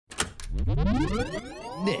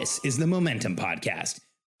This is the Momentum Podcast.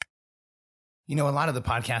 You know, a lot of the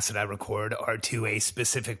podcasts that I record are to a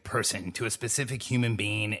specific person, to a specific human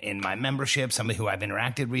being in my membership, somebody who I've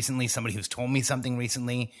interacted recently, somebody who's told me something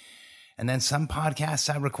recently. And then some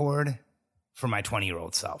podcasts I record for my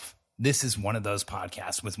 20-year-old self. This is one of those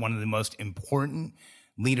podcasts with one of the most important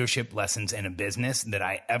leadership lessons in a business that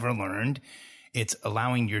I ever learned. It's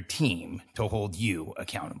allowing your team to hold you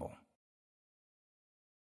accountable.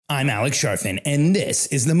 I'm Alex Sharfin, and this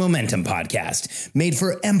is the Momentum Podcast, made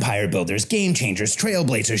for empire builders, game changers,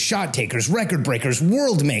 trailblazers, shot takers, record breakers,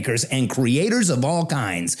 world makers, and creators of all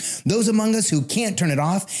kinds. Those among us who can't turn it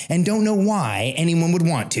off and don't know why anyone would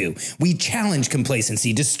want to. We challenge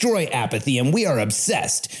complacency, destroy apathy, and we are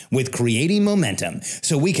obsessed with creating momentum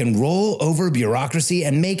so we can roll over bureaucracy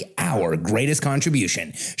and make our greatest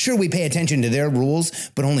contribution. Sure, we pay attention to their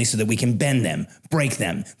rules, but only so that we can bend them, break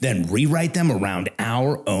them, then rewrite them around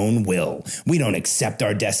our own will. We don't accept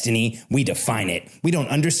our destiny, we define it. We don't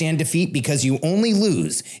understand defeat because you only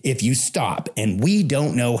lose if you stop, and we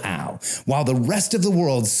don't know how. While the rest of the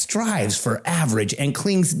world strives for average and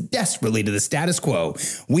clings desperately to the status quo,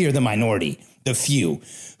 we are the minority, the few,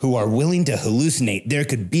 who are willing to hallucinate there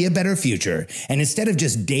could be a better future. And instead of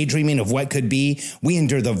just daydreaming of what could be, we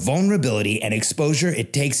endure the vulnerability and exposure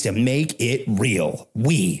it takes to make it real.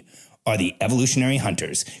 We are the evolutionary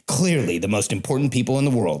hunters, clearly the most important people in the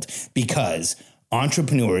world, because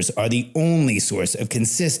entrepreneurs are the only source of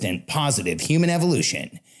consistent, positive human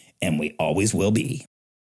evolution, and we always will be.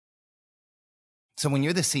 So when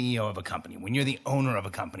you're the CEO of a company, when you're the owner of a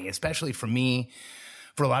company, especially for me,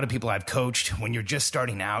 for a lot of people I've coached, when you're just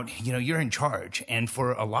starting out, you know, you're in charge. And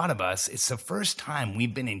for a lot of us, it's the first time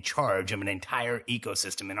we've been in charge of an entire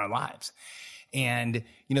ecosystem in our lives. And,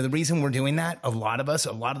 you know, the reason we're doing that, a lot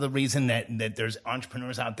of the reason that there's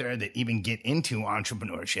entrepreneurs out there that even get into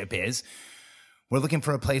entrepreneurship is we're looking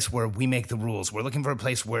for a place where we make the rules. We're looking for a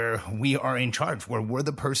place where we are in charge, where we're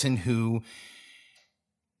the person who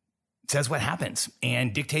says what happens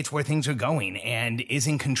and dictates where things are going and is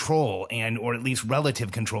in control or at least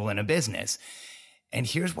relative control in a business. And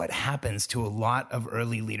here's what happens to a lot of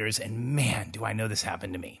early leaders. And man, do I know this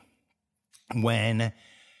happened to me. When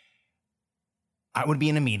I would be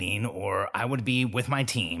in a meeting or I would be with my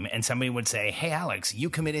team and somebody would say, hey, Alex, you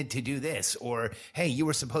committed to do this, or hey, you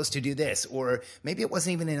were supposed to do this, or maybe it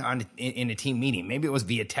wasn't even in a team meeting. Maybe it was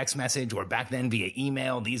via text message or back then via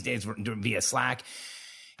email, these days via Slack.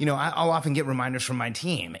 You know, I'll often get reminders from my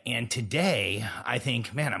team. And today I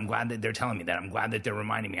think, man, I'm glad that they're telling me that. I'm glad that they're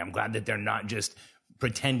reminding me. I'm glad that they're not just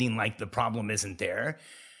pretending like the problem isn't there.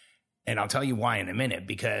 And I'll tell you why in a minute,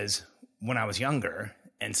 because when I was younger,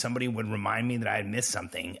 and somebody would remind me that I had missed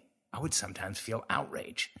something, I would sometimes feel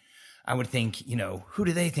outrage. I would think, you know, who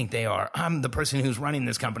do they think they are? I'm the person who's running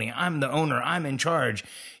this company. I'm the owner. I'm in charge.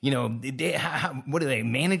 You know, what are they,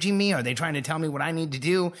 managing me? Are they trying to tell me what I need to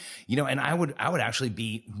do? You know, and I would actually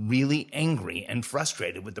be really angry and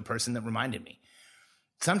frustrated with the person that reminded me.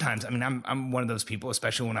 Sometimes, I mean, I'm one of those people,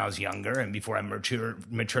 especially when I was younger and before I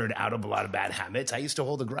matured out of a lot of bad habits, I used to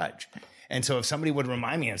hold a grudge. And so if somebody would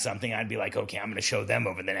remind me of something, I'd be like, okay, I'm going to show them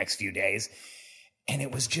over the next few days. And it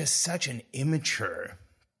was just such an immature,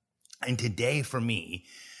 and today for me,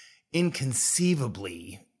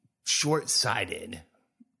 inconceivably short-sighted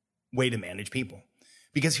way to manage people.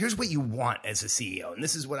 Because here's what you want as a CEO. And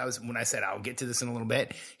this is what when I said I'll get to this in a little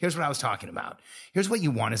bit, here's what I was talking about. Here's what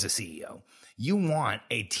you want as a CEO. You want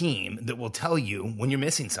a team that will tell you when you're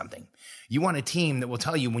missing something. You want a team that will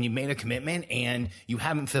tell you when you made a commitment and you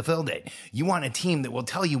haven't fulfilled it. You want a team that will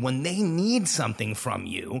tell you when they need something from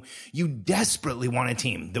you. You desperately want a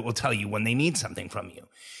team that will tell you when they need something from you.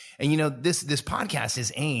 And, you know, this podcast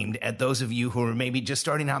is aimed at those of you who are maybe just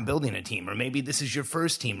starting out building a team, or maybe this is your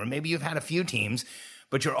first team, or maybe you've had a few teams,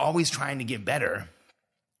 but you're always trying to get better.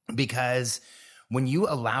 Because when you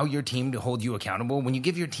allow your team to hold you accountable, when you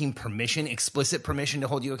give your team permission, explicit permission to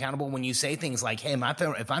hold you accountable, when you say things like, hey,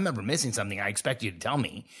 if I'm ever missing something, I expect you to tell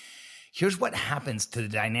me. Here's what happens to the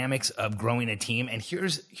dynamics of growing a team. And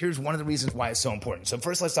here's one of the reasons why it's so important. So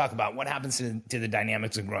first, let's talk about what happens to the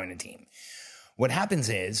dynamics of growing a team. What happens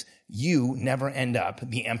is you never end up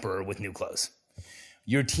the emperor with new clothes.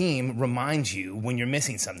 Your team reminds you when you're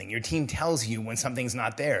missing something. Your team tells you when something's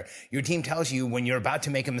not there. Your team tells you when you're about to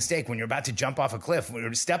make a mistake, when you're about to jump off a cliff,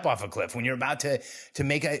 or step off a cliff, when you're about to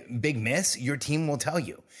make a big miss, your team will tell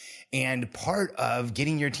you. And part of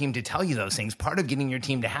getting your team to tell you those things, part of getting your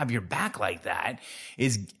team to have your back like that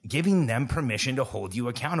is giving them permission to hold you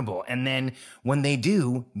accountable. And then when they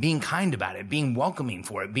do, being kind about it, being welcoming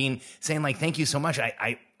for it, saying like, thank you so much.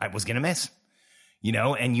 I was going to miss.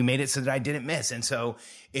 and you made it so that I didn't miss. And so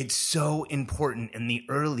it's so important in the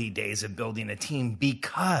early days of building a team,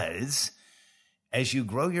 because as you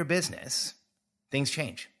grow your business, things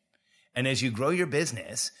change. And as you grow your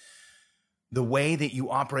business, the way that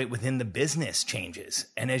you operate within the business changes.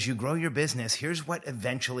 And as you grow your business, here's what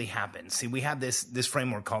eventually happens. See, we have this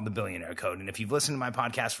framework called the Billionaire Code. And if you've listened to my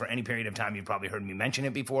podcast for any period of time, you've probably heard me mention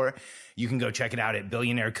it before. You can go check it out at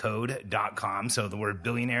billionairecode.com. So the word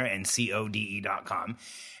billionaire and CODE.com.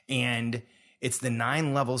 And it's the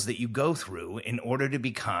 9 levels that you go through in order to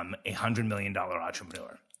become a $100 million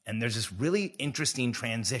entrepreneur. And there's this really interesting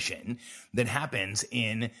transition that happens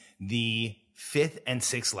in the 5th and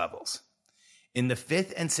 6th levels. In the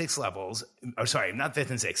 5th and 6th levels, or sorry, not 5th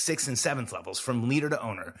and 6th, 6th and 7th levels, from leader to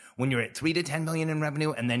owner, when you're at 3 to 10 million in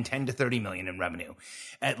revenue and then 10 to 30 million in revenue.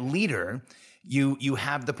 At leader, you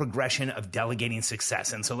have the progression of delegating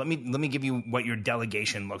success. And so let me give you what your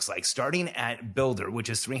delegation looks like. Starting at builder, which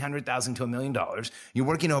is $300,000 to $1 million, you're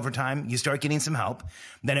working overtime, you start getting some help.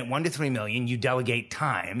 Then at 1 to 3 million, you delegate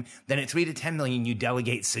time. Then at 3 to 10 million, you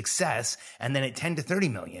delegate success. And then at 10 to 30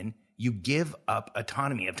 million, you give up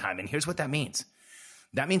autonomy of time. And here's what that means.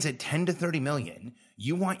 That means at 10 to 30 million,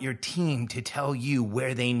 you want your team to tell you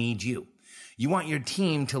where they need you. You want your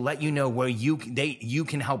team to let you know where you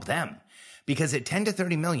can help them. Because at 10 to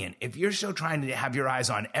 30 million, if you're still trying to have your eyes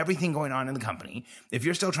on everything going on in the company, if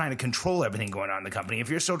you're still trying to control everything going on in the company, if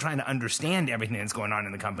you're still trying to understand everything that's going on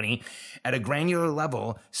in the company at a granular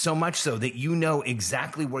level, so much so that you know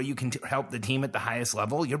exactly where you can help the team at the highest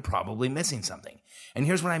level, you're probably missing something. And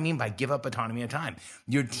here's what I mean by give up autonomy of time.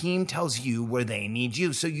 Your team tells you where they need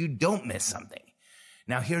you so you don't miss something.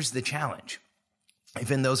 Now, here's the challenge. If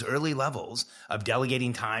in those early levels of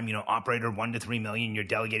delegating time, operator 1 to 3 million, you're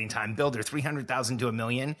delegating time. Builder 300,000 to $1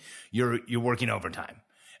 million, you're working overtime.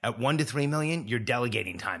 At 1 to 3 million, you're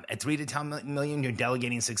delegating time. At 3 to 10 million, you're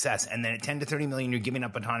delegating success. And then at 10 to 30 million, you're giving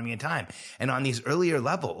up autonomy and time. And on these earlier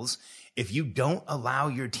levels, if you don't allow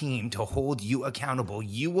your team to hold you accountable,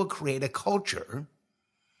 you will create a culture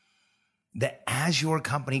that as your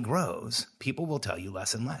company grows, people will tell you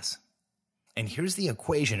less and less. And here's the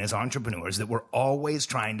equation as entrepreneurs that we're always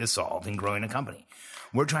trying to solve in growing a company.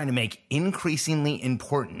 We're trying to make increasingly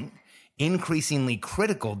important, increasingly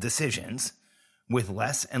critical decisions with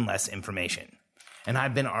less and less information. And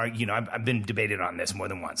I've been debated on this more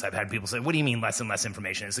than once. I've had people say, what do you mean less and less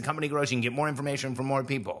information? As the company grows, you can get more information from more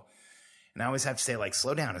people. And I always have to say,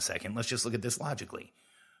 slow down a second. Let's just look at this logically.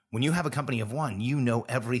 When you have a company of 1, you know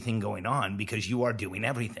everything going on because you are doing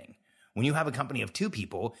everything. When you have a company of 2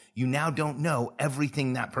 people, you now don't know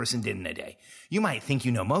everything that person did in a day. You might think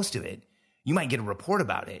you know most of it. You might get a report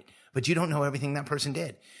about it, but you don't know everything that person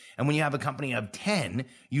did. And when you have a company of 10,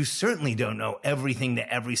 you certainly don't know everything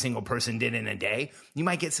that every single person did in a day. You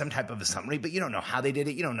might get some type of a summary, but you don't know how they did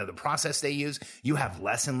it. You don't know the process they use. You have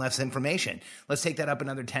less and less information. Let's take that up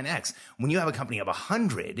another 10x. When you have a company of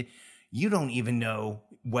 100, you don't even know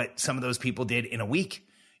what some of those people did in a week.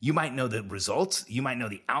 You might know the results. You might know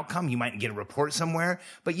the outcome. You might get a report somewhere,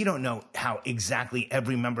 but you don't know how exactly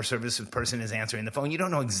every member service person is answering the phone. You don't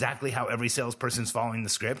know exactly how every salesperson is following the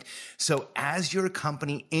script. So as your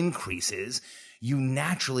company increases, you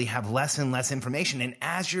naturally have less and less information. And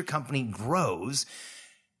as your company grows,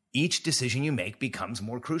 each decision you make becomes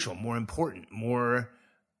more crucial, more important, more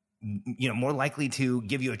likely to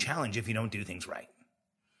give you a challenge if you don't do things right.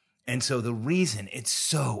 And so the reason it's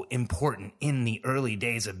so important in the early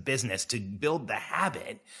days of business to build the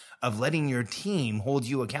habit of letting your team hold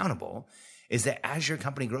you accountable is that as your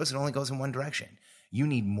company grows, it only goes in one direction. You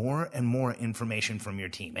need more and more information from your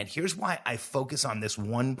team. And here's why I focus on this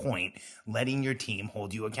one point, letting your team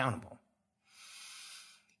hold you accountable.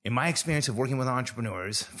 In my experience of working with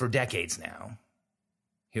entrepreneurs for decades now,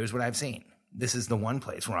 here's what I've seen. This is the one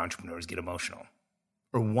place where entrepreneurs get emotional.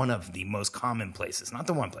 Or one of the most common places, not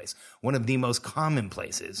the one place, one of the most common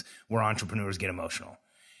places where entrepreneurs get emotional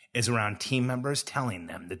is around team members telling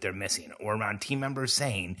them that they're missing, or around team members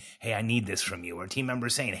saying, hey, I need this from you, or team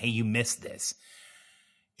members saying, hey, you missed this.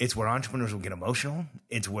 It's where entrepreneurs will get emotional.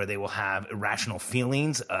 It's where they will have irrational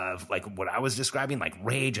feelings of what I was describing, like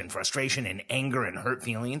rage and frustration and anger and hurt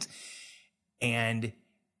feelings. And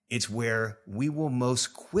it's where we will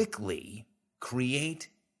most quickly create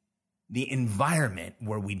the environment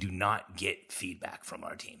where we do not get feedback from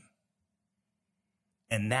our team.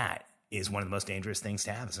 And that is one of the most dangerous things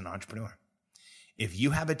to have as an entrepreneur. If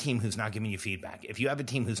you have a team who's not giving you feedback, if you have a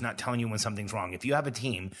team who's not telling you when something's wrong, if you have a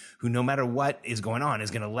team who no matter what is going on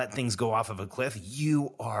is going to let things go off of a cliff,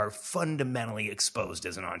 you are fundamentally exposed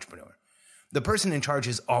as an entrepreneur. The person in charge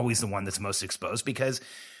is always the one that's most exposed because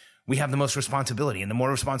we have the most responsibility, and the more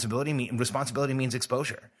responsibility means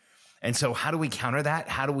exposure. And so how do we counter that?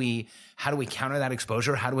 How do we counter that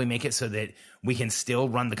exposure? How do we make it so that we can still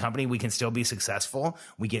run the company? We can still be successful.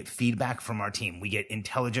 We get feedback from our team. We get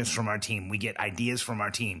intelligence from our team. We get ideas from our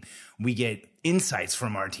team. We get insights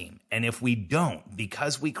from our team. And if we don't,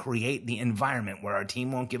 because we create the environment where our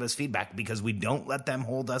team won't give us feedback, because we don't let them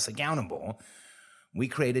hold us accountable, we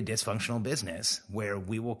create a dysfunctional business where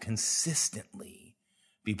we will consistently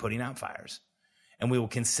be putting out fires. And we will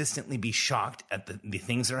consistently be shocked at the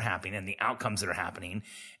things that are happening and the outcomes that are happening.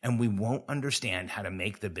 And we won't understand how to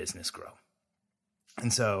make the business grow.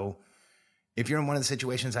 And so if you're in one of the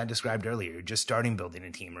situations I described earlier, you're just starting building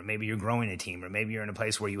a team, or maybe you're growing a team, or maybe you're in a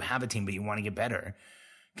place where you have a team, but you want to get better,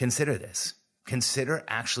 consider this. Consider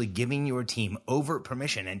actually giving your team overt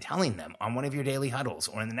permission and telling them on one of your daily huddles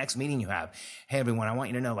or in the next meeting you have, hey, everyone, I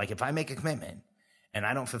want you to know, like, if I make a commitment and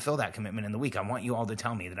I don't fulfill that commitment in the week, I want you all to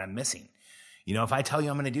tell me that I'm missing. You know, if I tell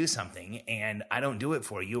you I'm going to do something and I don't do it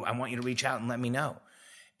for you, I want you to reach out and let me know.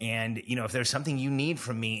 And, you know, if there's something you need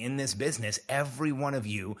from me in this business, every one of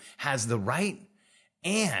you has the right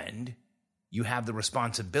and you have the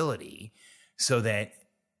responsibility so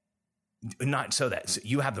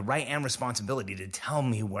you have the right and responsibility to tell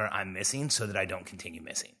me where I'm missing so that I don't continue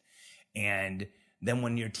missing. And then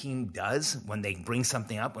when your team does, when they bring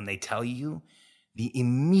something up, when they tell you, the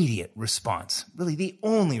immediate response, really the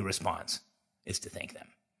only response, is to thank them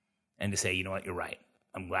and to say, you know what, you're right.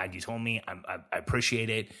 I'm glad you told me. I appreciate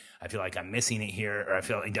it. I feel like I'm missing it here, or I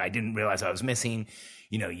feel like I didn't realize I was missing.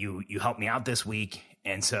 You know, you helped me out this week.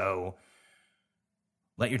 And so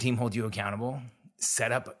let your team hold you accountable.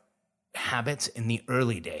 Set up habits in the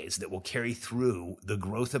early days that will carry through the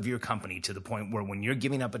growth of your company to the point where when you're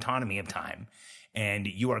giving up autonomy of time and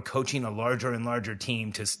you are coaching a larger and larger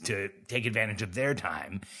team to take advantage of their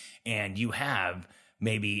time, and you have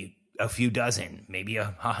maybe a few dozen, maybe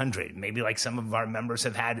 100, maybe like some of our members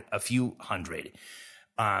have had a few hundred.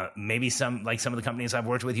 Maybe some of the companies I've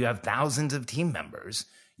worked with, you have thousands of team members.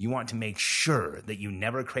 You want to make sure that you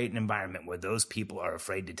never create an environment where those people are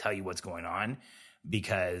afraid to tell you what's going on,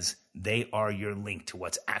 because they are your link to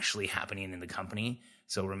what's actually happening in the company.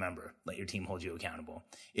 So remember, let your team hold you accountable.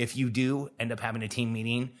 If you do end up having a team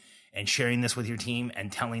meeting and sharing this with your team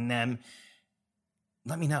and telling them,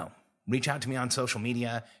 let me know. Reach out to me on social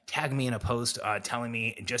media, tag me in a post telling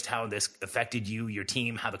me just how this affected you, your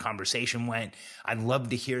team, how the conversation went. I'd love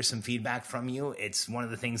to hear some feedback from you. It's one of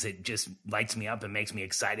the things that just lights me up and makes me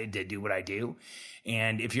excited to do what I do.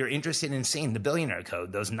 And if you're interested in seeing the Billionaire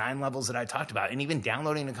Code, those 9 levels that I talked about, and even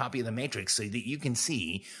downloading a copy of the Matrix so that you can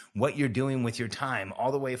see what you're doing with your time,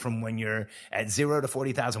 all the way from when you're at 0 to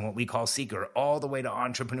 40,000, what we call seeker, all the way to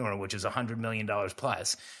entrepreneur, which is $100 million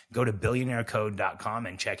plus, go to billionairecode.com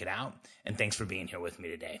and check it out. And thanks for being here with me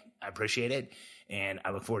today. I appreciate it. And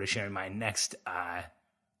I look forward to sharing my next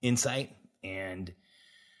insight and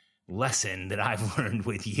lesson that I've learned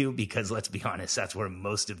with you, because let's be honest, that's where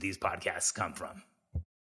most of these podcasts come from.